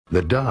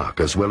The dark,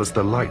 as well as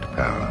the light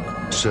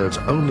power, serves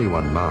only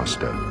one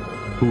master,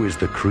 who is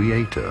the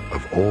creator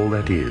of all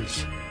that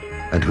is,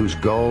 and whose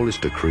goal is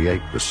to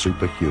create the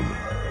superhuman.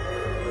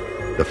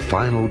 The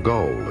final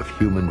goal of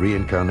human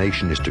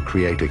reincarnation is to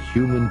create a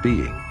human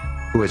being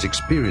who has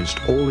experienced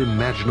all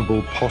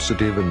imaginable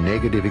positive and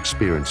negative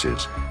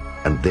experiences,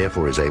 and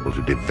therefore is able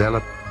to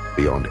develop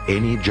beyond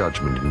any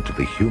judgment into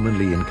the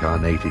humanly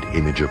incarnated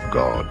image of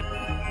God.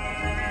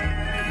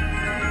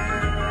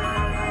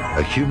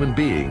 A human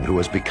being who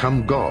has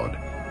become God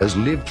has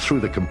lived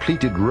through the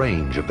completed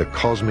range of the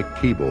cosmic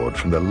keyboard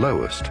from the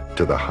lowest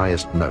to the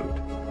highest note.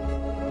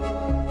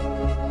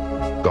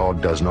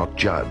 God does not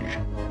judge.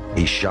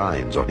 He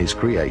shines on his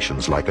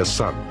creations like a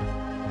sun,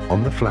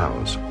 on the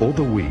flowers or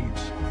the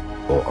weeds,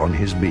 or on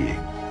his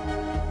being.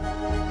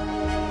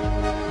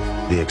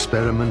 The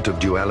experiment of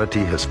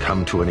duality has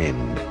come to an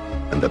end,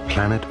 and the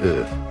planet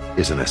Earth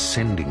is an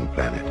ascending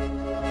planet,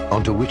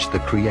 onto which the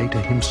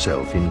Creator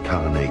himself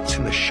incarnates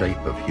in the shape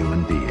of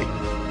human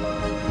beings.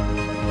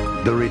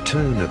 The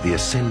return of the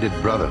ascended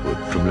brotherhood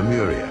from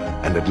Lemuria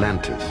and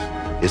Atlantis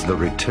is the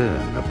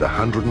return of the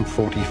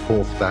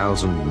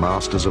 144,000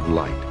 masters of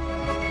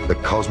light, the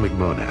cosmic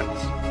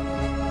monads.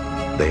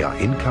 They are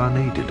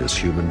incarnated as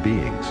human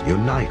beings,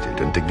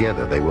 united, and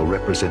together they will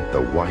represent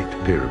the white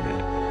pyramid,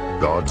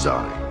 God's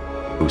eye,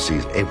 who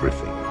sees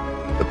everything,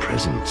 the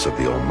presence of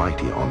the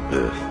Almighty on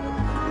earth.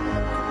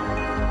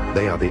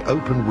 They are the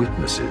open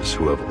witnesses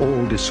who have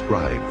all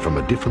described from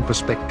a different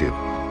perspective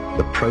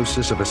the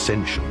process of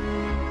ascension,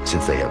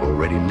 since they have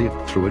already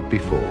lived through it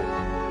before.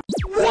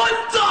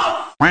 What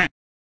the?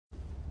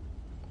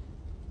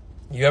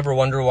 You ever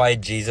wonder why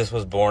Jesus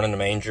was born in a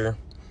manger?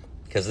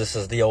 Because this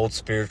is the old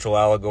spiritual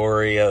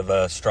allegory of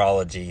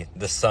astrology.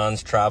 The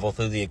suns travel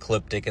through the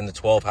ecliptic in the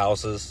 12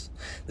 houses.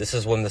 This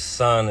is when the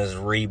sun is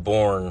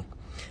reborn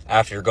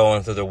after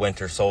going through the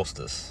winter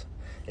solstice.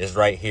 Is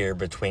right here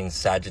between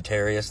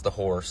Sagittarius, the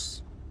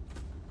horse,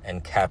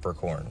 and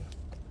Capricorn,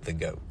 the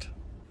goat.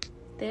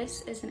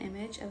 This is an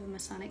image of a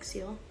Masonic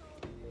seal.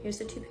 Here's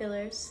the two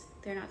pillars.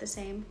 They're not the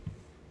same.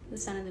 The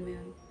sun and the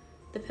moon.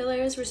 The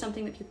pillars were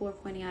something that people were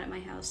pointing out at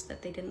my house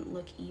that they didn't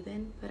look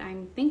even, but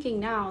I'm thinking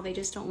now they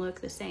just don't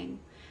look the same.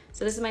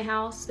 So this is my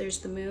house, there's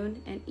the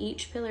moon, and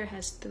each pillar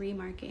has 3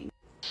 markings.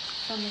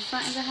 From the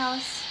front of the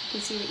house, you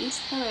can see that each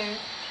pillar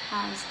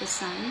has the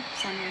sun,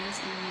 sun rays,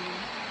 and the moon.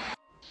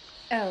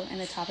 Oh,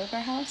 and the top of our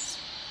house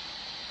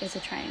is a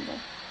triangle,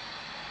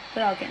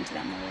 but I'll get into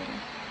that more later.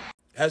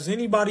 Has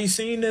anybody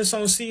seen this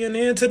on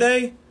CNN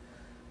today?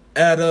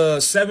 At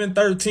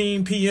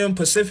 7:13 p.m.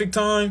 Pacific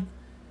time,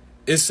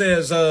 it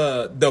says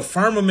the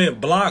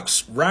firmament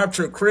blocks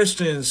raptured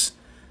Christians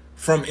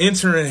from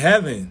entering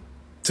heaven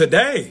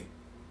today.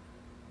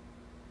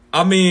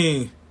 I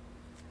mean,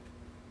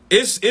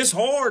 it's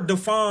hard to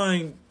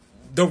find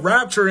the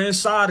rapture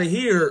inside of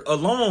here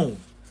alone.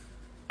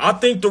 I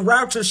think the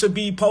rapture should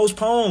be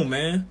postponed,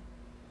 man,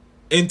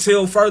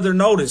 until further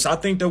notice. I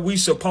think that we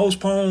should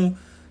postpone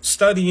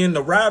studying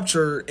the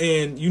rapture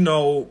and, you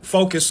know,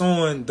 focus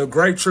on the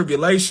Great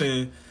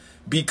Tribulation,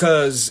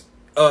 because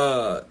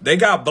they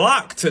got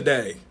blocked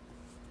today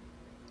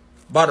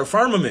by the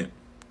firmament.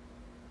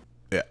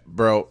 Yeah,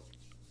 bro,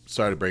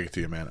 sorry to break it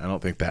to you, man. I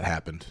don't think that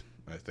happened.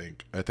 I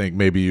think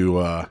maybe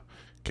you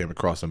came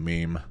across a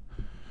meme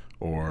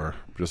or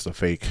just a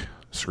fake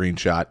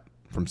screenshot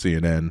from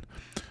CNN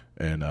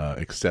and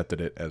accepted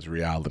it as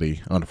reality,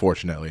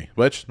 unfortunately.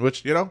 Which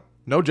you know,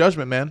 no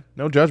judgment, man.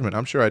 No judgment.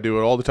 I'm sure I do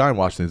it all the time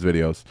watching these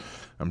videos.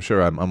 I'm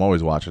sure I'm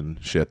always watching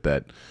shit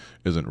that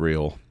isn't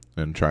real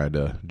and trying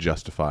to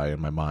justify in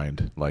my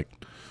mind,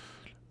 like,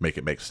 make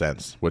it make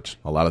sense, which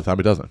a lot of the time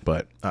it doesn't.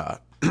 But yeah,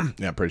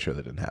 I'm pretty sure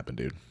that didn't happen,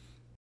 dude.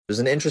 There's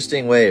an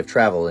interesting way of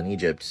travel in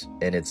Egypt,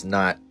 and it's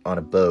not on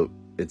a boat.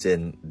 It's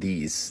in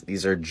these.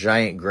 These are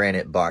giant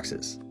granite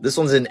boxes. This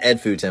one's in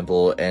Edfu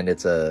Temple, and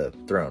it's a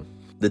throne.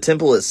 The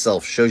temple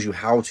itself shows you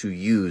how to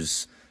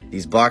use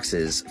these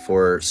boxes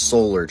for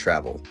solar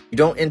travel. You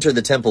don't enter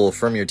the temple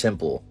from your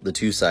temple, the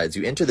two sides.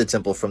 You enter the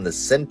temple from the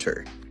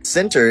center.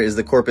 Center is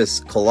the corpus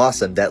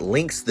callosum that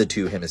links the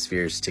two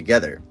hemispheres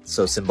together.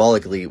 So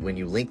symbolically, when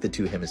you link the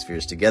two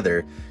hemispheres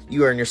together,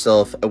 you earn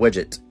yourself a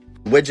wedget.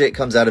 Wedget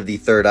comes out of the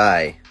third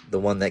eye, the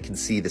one that can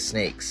see the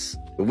snakes.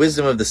 The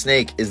wisdom of the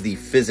snake is the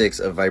physics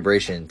of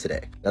vibration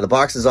today. Now the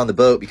box is on the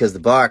boat because the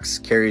box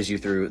carries you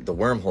through the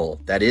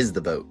wormhole. That is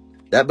the boat.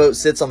 That boat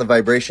sits on the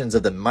vibrations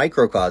of the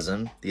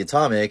microcosm, the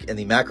atomic, and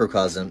the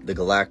macrocosm, the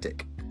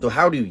galactic. So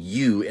how do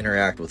you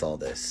interact with all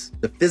this?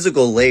 The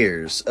physical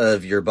layers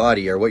of your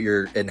body are what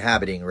you're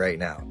inhabiting right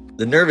now.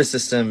 The nervous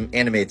system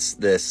animates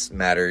this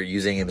matter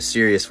using a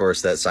mysterious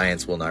force that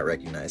science will not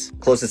recognize.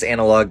 Closest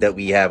analog that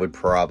we have would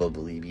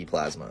probably be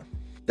plasma.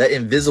 That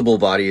invisible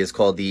body is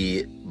called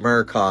the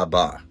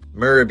Merkaba.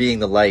 Mer being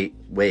the light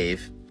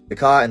wave. The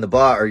Ka and the Ba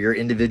are your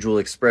individual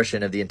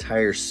expression of the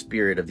entire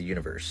spirit of the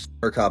universe.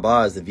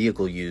 Merkaba is the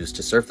vehicle used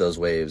to surf those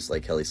waves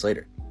like Kelly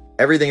Slater.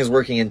 Everything is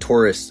working in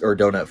torus or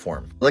donut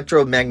form.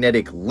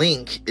 Electromagnetic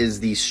link is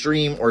the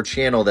stream or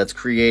channel that's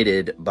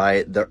created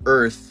by the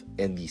earth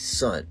and the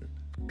sun.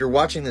 You're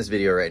watching this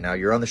video right now,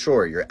 you're on the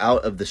shore, you're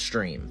out of the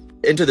stream.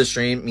 Into the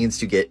stream means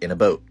to get in a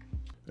boat.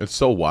 It's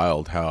so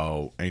wild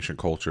how ancient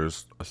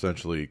cultures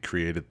essentially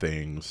created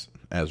things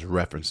as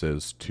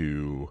references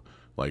to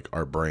like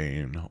our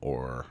brain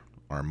or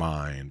our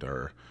mind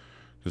or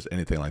just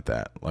anything like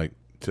that. Like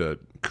to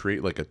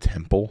create like a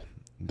temple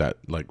that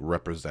like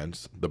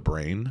represents the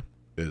brain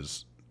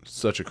is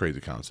such a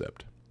crazy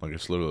concept. Like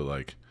it's literally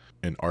like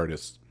an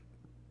artist's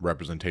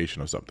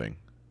representation of something.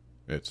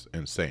 It's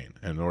insane.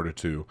 And in order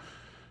to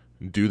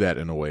do that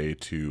in a way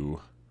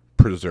to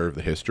preserve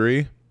the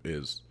history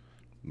is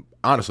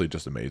honestly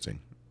just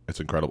amazing. It's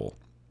incredible.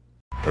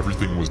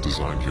 Everything was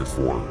designed here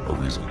for a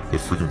reason. The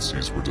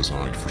frequencies were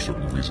designed for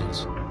certain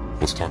reasons.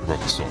 Let's talk about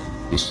the sun.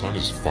 The sun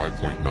is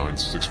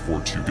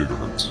 5.9642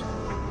 gigahertz.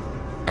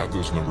 Add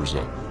those numbers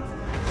up.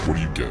 What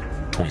do you get?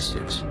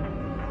 26.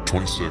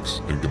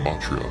 26 in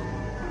Gematria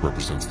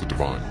represents the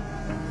divine.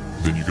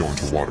 Then you go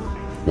into water.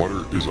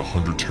 Water is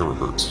 100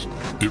 terahertz.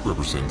 It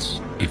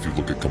represents, if you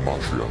look at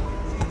Gematria,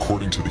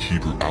 according to the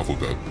Hebrew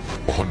alphabet,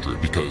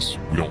 100, because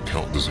we don't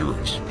count the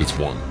zeros. It's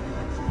 1.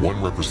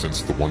 1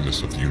 represents the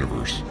oneness of the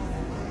universe.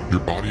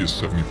 Your body is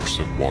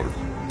 70% water.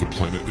 The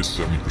planet is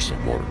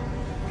 70% water.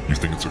 You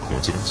think it's a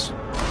coincidence?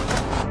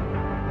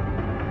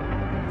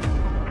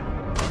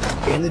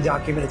 In the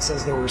document, it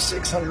says there were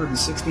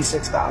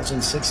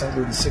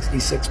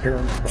 666,666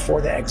 pyramids before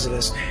the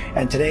Exodus,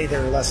 and today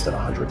there are less than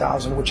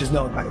 100,000, which is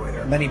known, by the way.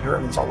 There are many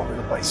pyramids all over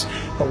the place.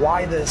 But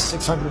why the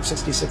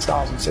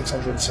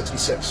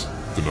 666,666?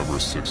 The number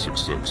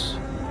 666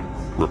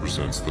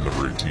 represents the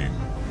number 18.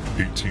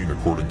 18,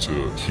 according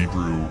to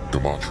Hebrew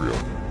Gematria,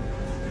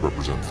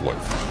 represents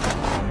life.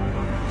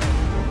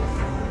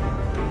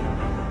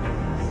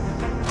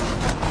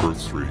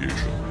 Earth's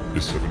radiation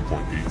is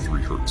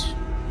 7.83 hertz.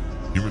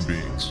 Human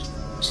beings,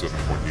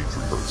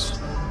 7.83 hertz.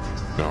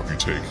 Now if you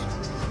take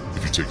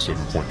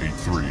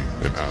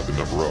 7.83 and add the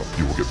number up,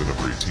 you will get the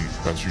number 18.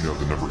 As you know,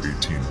 the number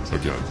 18,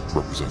 again,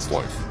 represents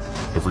life.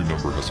 Every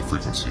number has a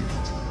frequency.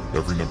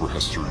 Every number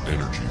has certain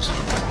energies.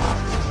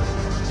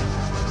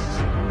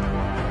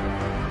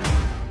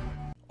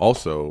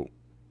 Also,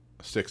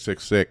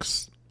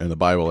 666 in the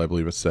Bible, I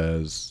believe it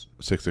says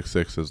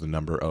 666 is the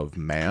number of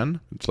man.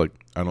 It's like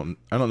I don't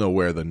know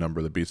where the number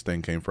of the beast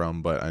thing came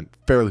from, but I'm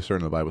fairly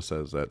certain the Bible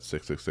says that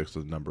 666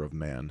 is the number of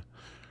man,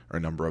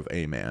 or number of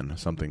a man,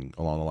 something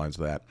along the lines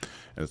of that.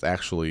 And it's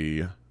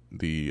actually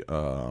the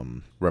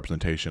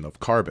representation of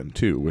carbon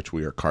too, which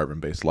we are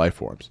carbon-based life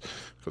forms,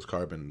 because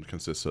carbon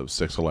consists of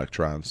 6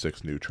 electrons,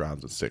 6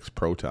 neutrons, and 6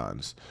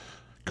 protons,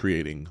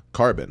 creating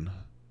carbon,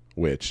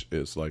 which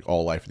is like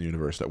all life in the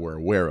universe that we're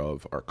aware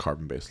of are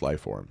carbon-based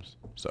life forms.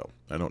 So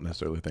I don't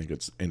necessarily think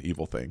it's an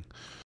evil thing.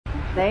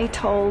 They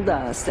told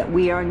us that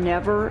we are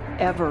never,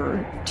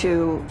 ever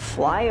to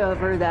fly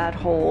over that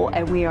hole,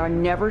 and we are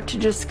never to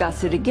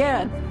discuss it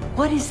again.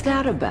 What is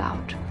that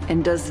about?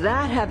 And does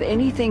that have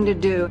anything to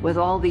do with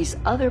all these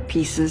other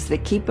pieces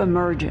that keep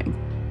emerging,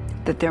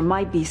 that there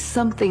might be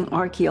something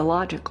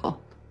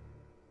archaeological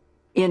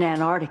in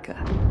Antarctica?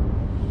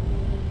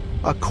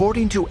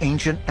 According to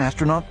ancient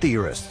astronaut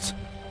theorists,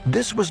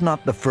 this was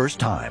not the first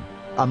time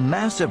a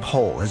massive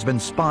hole has been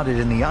spotted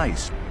in the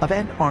ice of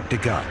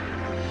Antarctica.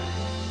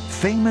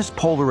 Famous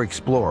polar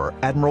explorer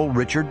Admiral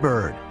Richard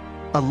Byrd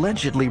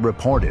allegedly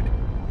reported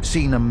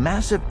seeing a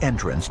massive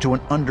entrance to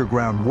an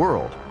underground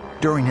world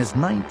during his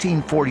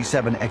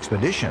 1947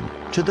 expedition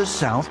to the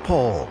South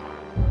Pole.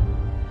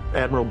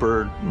 Admiral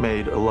Byrd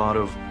made a lot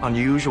of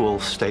unusual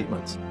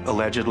statements,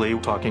 allegedly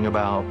talking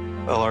about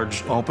a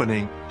large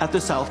opening at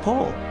the South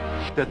Pole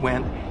that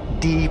went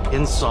deep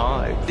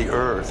inside the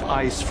Earth,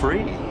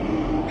 ice-free,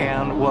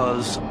 and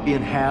was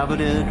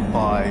inhabited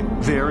by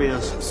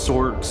various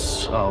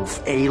sorts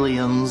of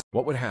aliens.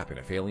 What would happen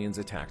if aliens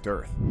attacked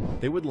Earth?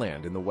 They would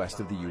land in the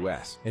west of the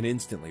US and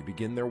instantly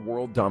begin their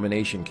world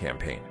domination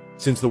campaign.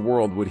 Since the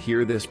world would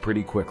hear this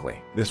pretty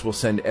quickly, this will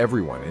send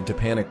everyone into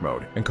panic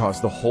mode and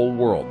cause the whole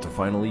world to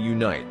finally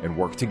unite and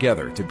work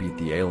together to beat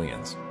the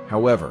aliens.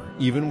 However,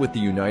 even with the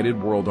United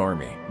World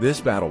Army,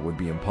 this battle would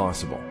be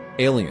impossible.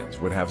 Aliens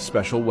would have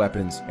special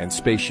weapons and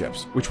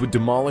spaceships which would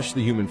demolish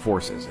the human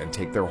forces and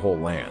take their whole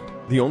land.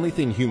 The only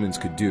thing humans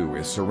could do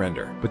is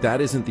surrender, but that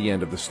isn't the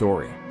end of the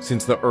story.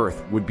 Since the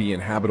Earth would be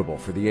inhabitable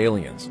for the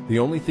aliens, the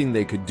only thing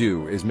they could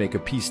do is make a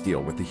peace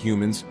deal with the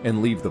humans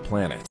and leave the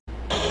planet.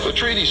 The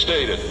treaty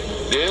stated,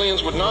 the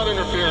aliens would not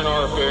interfere in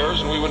our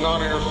affairs and we would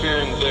not interfere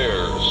in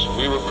theirs.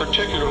 We were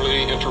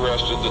particularly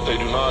interested that they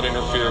do not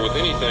interfere with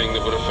anything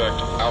that would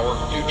affect our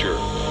future.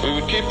 We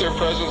would keep their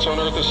presence on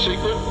Earth a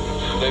secret.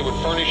 They would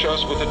furnish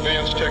us with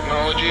advanced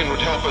technology and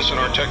would help us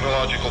in our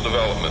technological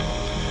development.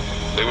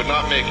 They would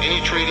not make any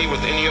treaty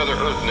with any other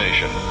Earth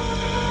nation.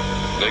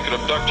 They could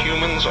abduct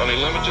humans on a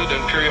limited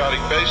and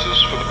periodic basis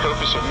for the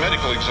purpose of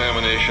medical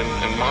examination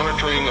and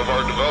monitoring of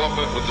our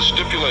development, with the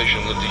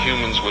stipulation that the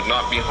humans would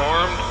not be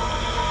harmed,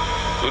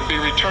 would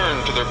be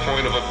returned to their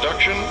point of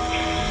abduction,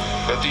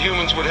 that the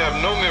humans would have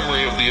no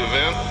memory of the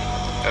event,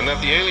 and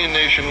that the alien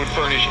nation would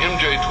furnish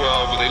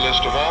MJ-12 with a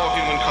list of all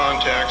human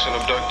contacts and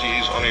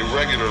abductees on a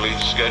regularly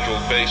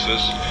scheduled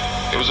basis.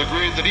 It was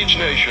agreed that each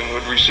nation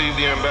would receive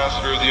the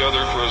ambassador of the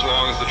other for as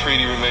long as the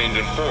treaty remained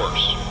in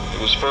force.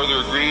 It was further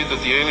agreed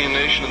that the alien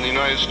nation and the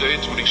United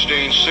States would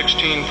exchange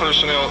 16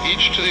 personnel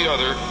each to the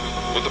other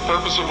with the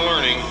purpose of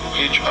learning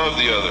each of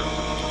the other.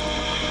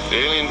 The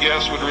alien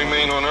guests would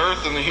remain on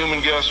Earth, and the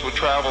human guests would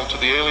travel to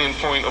the alien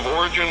point of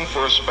origin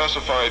for a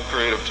specified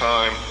period of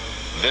time.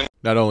 Then,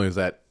 not only is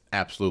that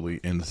absolutely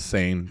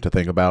insane to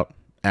think about,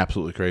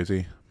 absolutely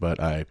crazy, but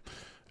I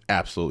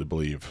absolutely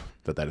believe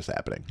that that is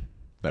happening,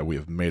 that we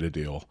have made a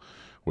deal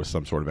with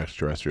some sort of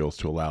extraterrestrials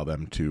to allow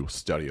them to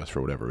study us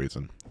for whatever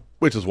reason,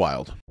 which is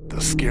wild.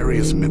 The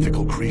scariest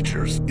mythical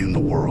creatures in the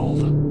world.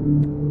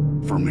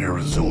 From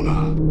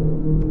Arizona,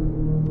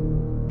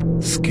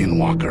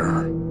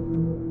 Skinwalker.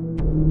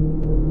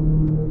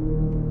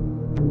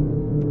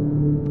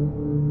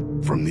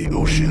 From the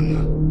ocean,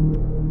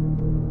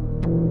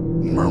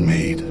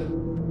 mermaid.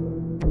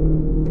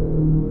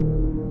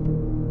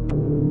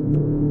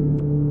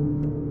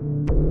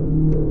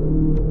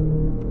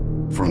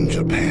 From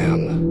Japan,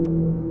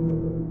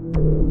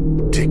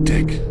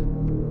 Tick-Tick.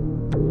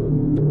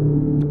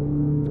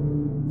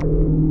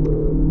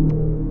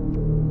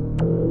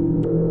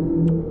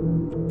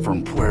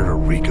 From Puerto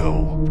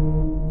Rico,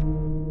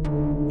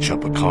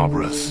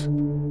 Chupacabras.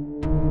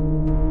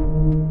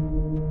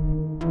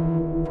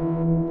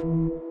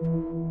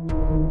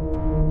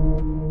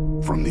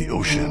 From the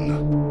ocean,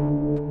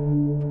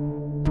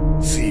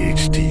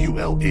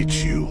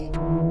 CHTULHU.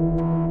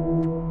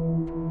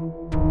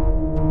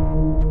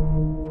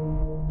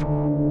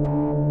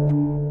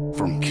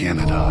 From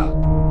Canada,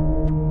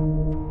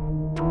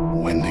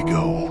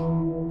 Wendigo.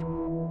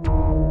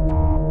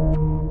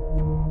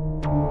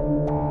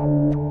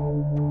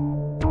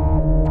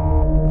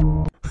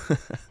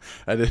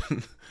 I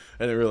didn't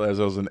realize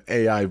I was an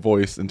AI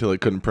voice until it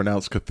couldn't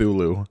pronounce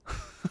Cthulhu.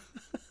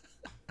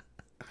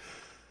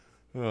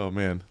 Oh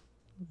man,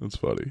 that's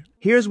funny.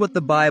 Here's what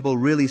the Bible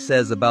really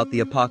says about the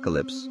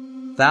apocalypse.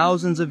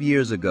 Thousands of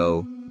years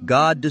ago,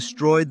 God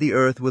destroyed the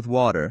earth with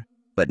water,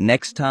 but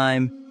next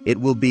time it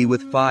will be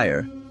with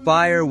fire.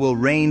 Fire will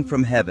rain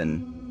from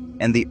heaven,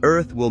 and the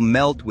earth will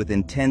melt with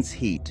intense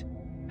heat.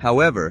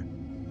 However,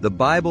 the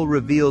Bible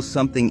reveals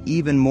something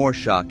even more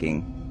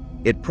shocking.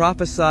 It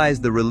prophesies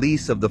the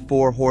release of the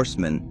 4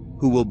 horsemen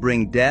who will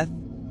bring death,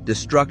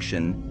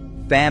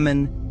 destruction,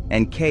 famine,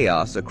 and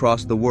chaos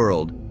across the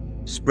world,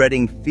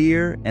 spreading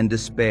fear and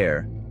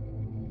despair.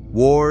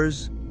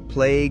 Wars,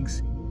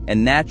 plagues,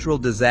 and natural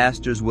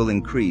disasters will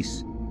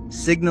increase,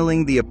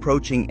 signaling the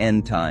approaching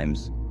end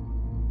times.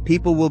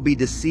 People will be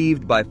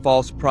deceived by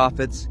false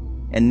prophets,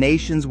 and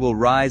nations will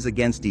rise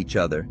against each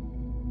other.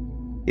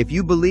 If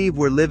you believe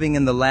we're living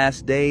in the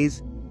last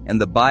days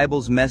and the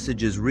Bible's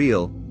message is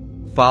real,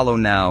 follow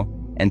now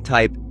and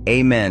type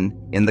Amen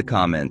in the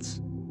comments.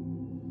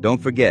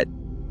 Don't forget,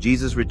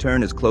 Jesus'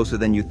 return is closer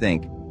than you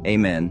think.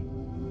 Amen.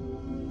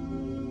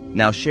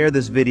 Now share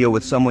this video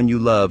with someone you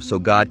love so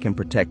God can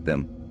protect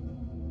them.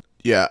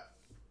 Yeah,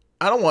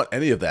 I don't want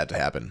any of that to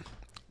happen,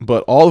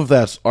 but all of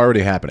that's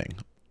already happening.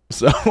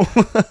 So,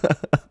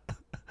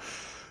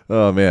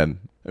 oh man.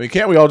 I mean,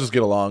 can't we all just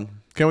get along?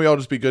 Can't we all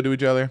just be good to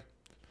each other?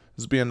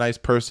 Just be a nice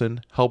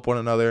person, help one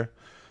another,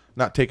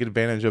 not take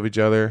advantage of each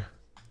other,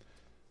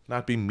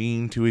 not be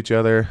mean to each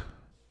other,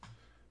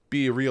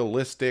 be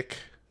realistic.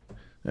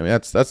 I mean,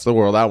 that's the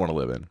world I want to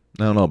live in.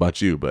 I don't know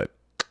about you, but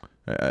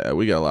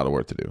we got a lot of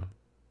work to do.